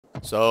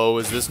So,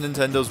 is this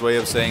Nintendo's way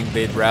of saying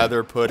they'd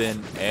rather put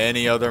in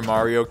any other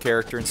Mario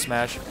character in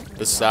Smash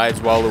besides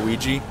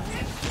Waluigi?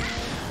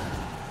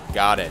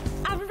 Got it.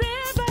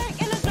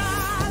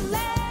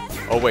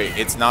 Oh wait,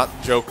 it's not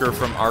Joker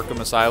from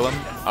Arkham Asylum?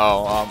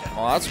 Oh,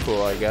 well that's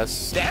cool, I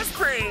guess. That's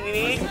pretty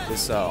neat.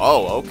 This,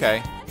 oh,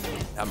 okay.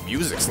 That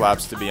music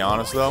slaps, to be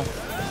honest, though.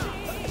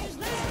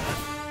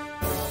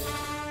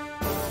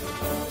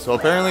 So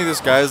apparently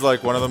this guy's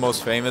like one of the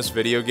most famous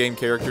video game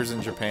characters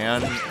in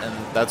Japan,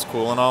 and that's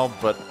cool and all,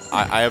 but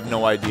I have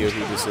no idea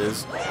who this is.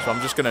 So I'm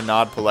just gonna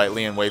nod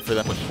politely and wait for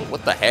them.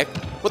 What the heck?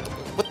 What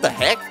the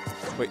heck?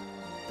 Wait,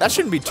 that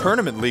shouldn't be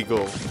tournament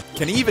legal.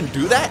 Can he even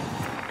do that?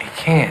 He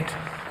can't,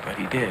 but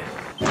he did.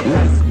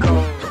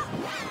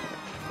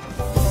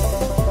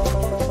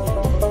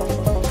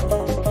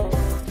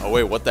 Oh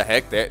wait, what the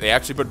heck? They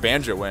actually put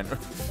Banjo in.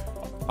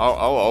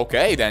 Oh,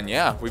 okay then,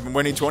 yeah. We've been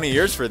waiting 20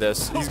 years for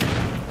this.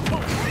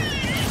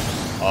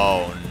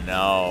 Oh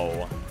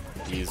no,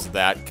 he's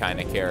that kind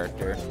of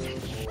character.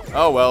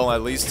 Oh well,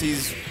 at least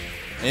he's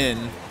in.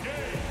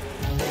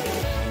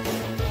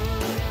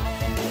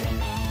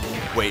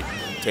 Wait,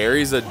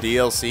 Terry's a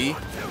DLC?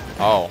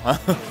 Oh,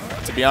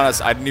 to be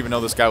honest, I didn't even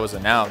know this guy was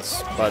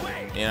announced, but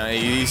you know,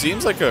 he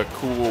seems like a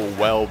cool,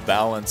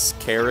 well-balanced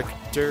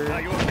character.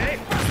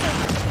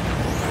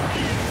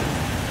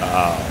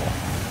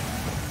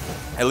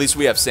 Oh. At least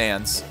we have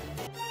Sans.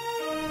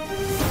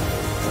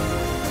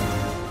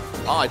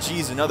 Aw,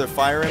 geez, another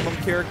Fire Emblem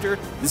character?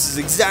 This is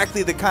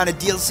exactly the kind of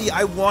DLC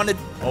I wanted.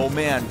 Oh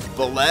man,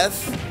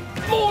 Beleth?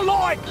 More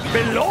like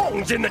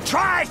belongs in the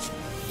trash.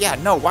 Yeah,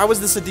 no, why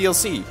was this a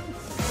DLC?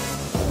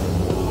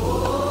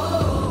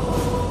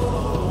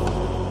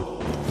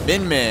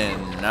 Min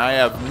Min. I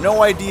have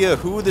no idea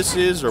who this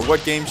is or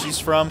what game she's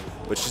from,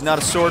 but she's not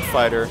a sword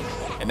fighter,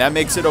 and that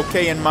makes it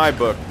okay in my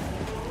book.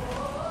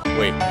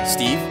 Wait,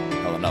 Steve?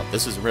 Oh no,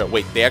 this isn't real.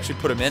 Wait, they actually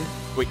put him in?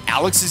 Wait,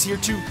 Alex is here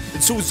too?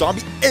 And so is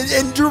Zombie and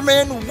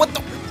Enderman? What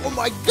the? Oh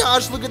my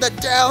gosh, look at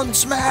that down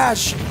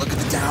smash. Look at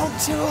the down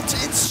tilt.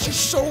 It's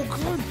just so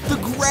good. The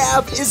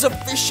grab is a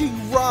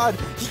fishing rod.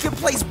 He can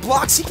place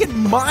blocks. He can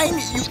mine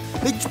you.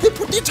 They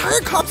put the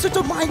entire concept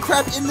of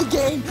Minecraft in the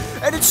game,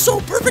 and it's so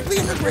perfectly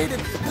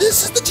integrated.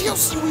 This is the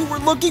DLC we were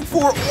looking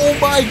for. Oh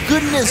my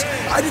goodness.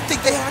 I didn't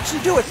think they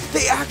actually do it.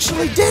 They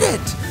actually did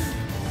it.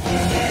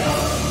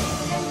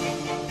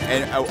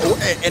 And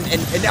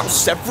now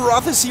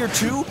Sephiroth is here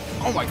too?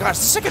 Oh my gosh,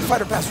 the second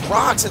fighter pass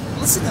rocks,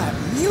 and listen to that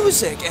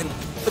music, and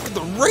look at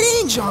the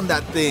range on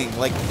that thing.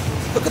 Like,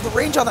 look at the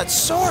range on that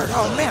sword.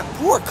 Oh man,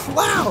 poor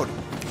Cloud.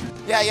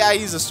 Yeah,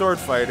 he's a sword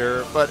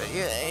fighter, but,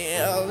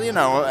 you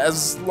know,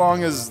 as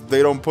long as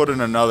they don't put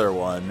in another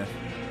one.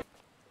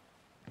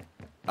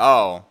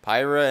 Oh,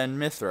 Pyra and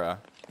Mithra.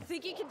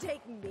 Think you can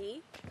take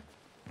me?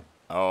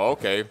 Oh,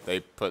 okay, they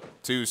put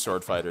two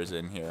sword fighters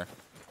in here.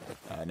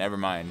 Never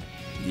mind.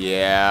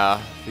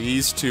 Yeah,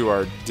 these two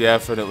are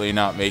definitely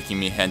not making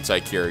me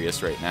hentai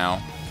curious right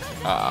now.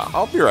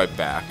 I'll be right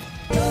back.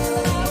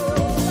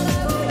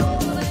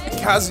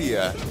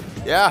 Kazuya.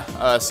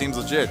 Yeah, seems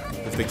legit.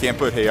 If they can't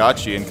put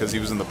Heihachi in because he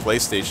was in the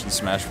PlayStation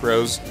Smash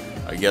Bros.,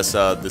 I guess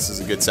this is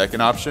a good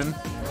second option.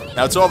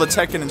 Now, to all the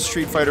Tekken and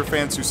Street Fighter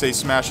fans who say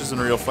Smash isn't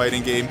a real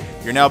fighting game,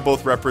 you're now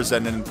both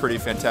represented in pretty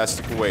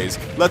fantastic ways.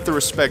 Let the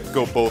respect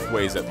go both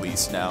ways at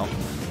least now.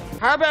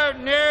 How about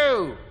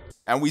no?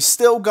 And we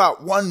still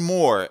got one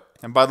more,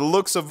 and by the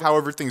looks of how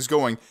everything's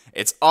going,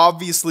 it's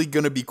obviously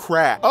gonna be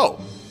crap.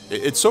 Oh,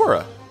 it's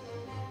Sora.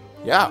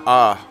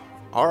 Yeah,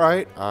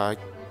 alright, I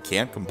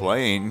can't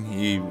complain.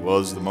 He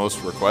was the most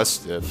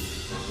requested.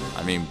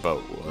 I mean,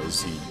 but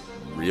was he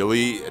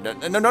really?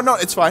 No,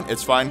 it's fine,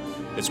 it's fine.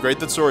 It's great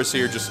that Sora's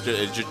here,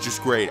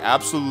 just great,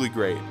 absolutely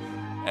great.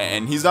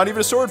 And he's not even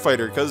a sword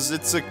fighter, because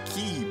it's a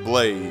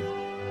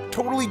Keyblade.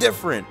 Totally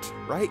different,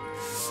 right?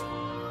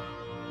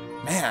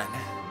 Man.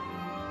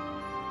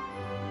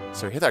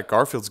 So I hear that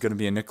Garfield's gonna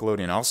be in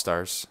Nickelodeon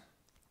All-Stars.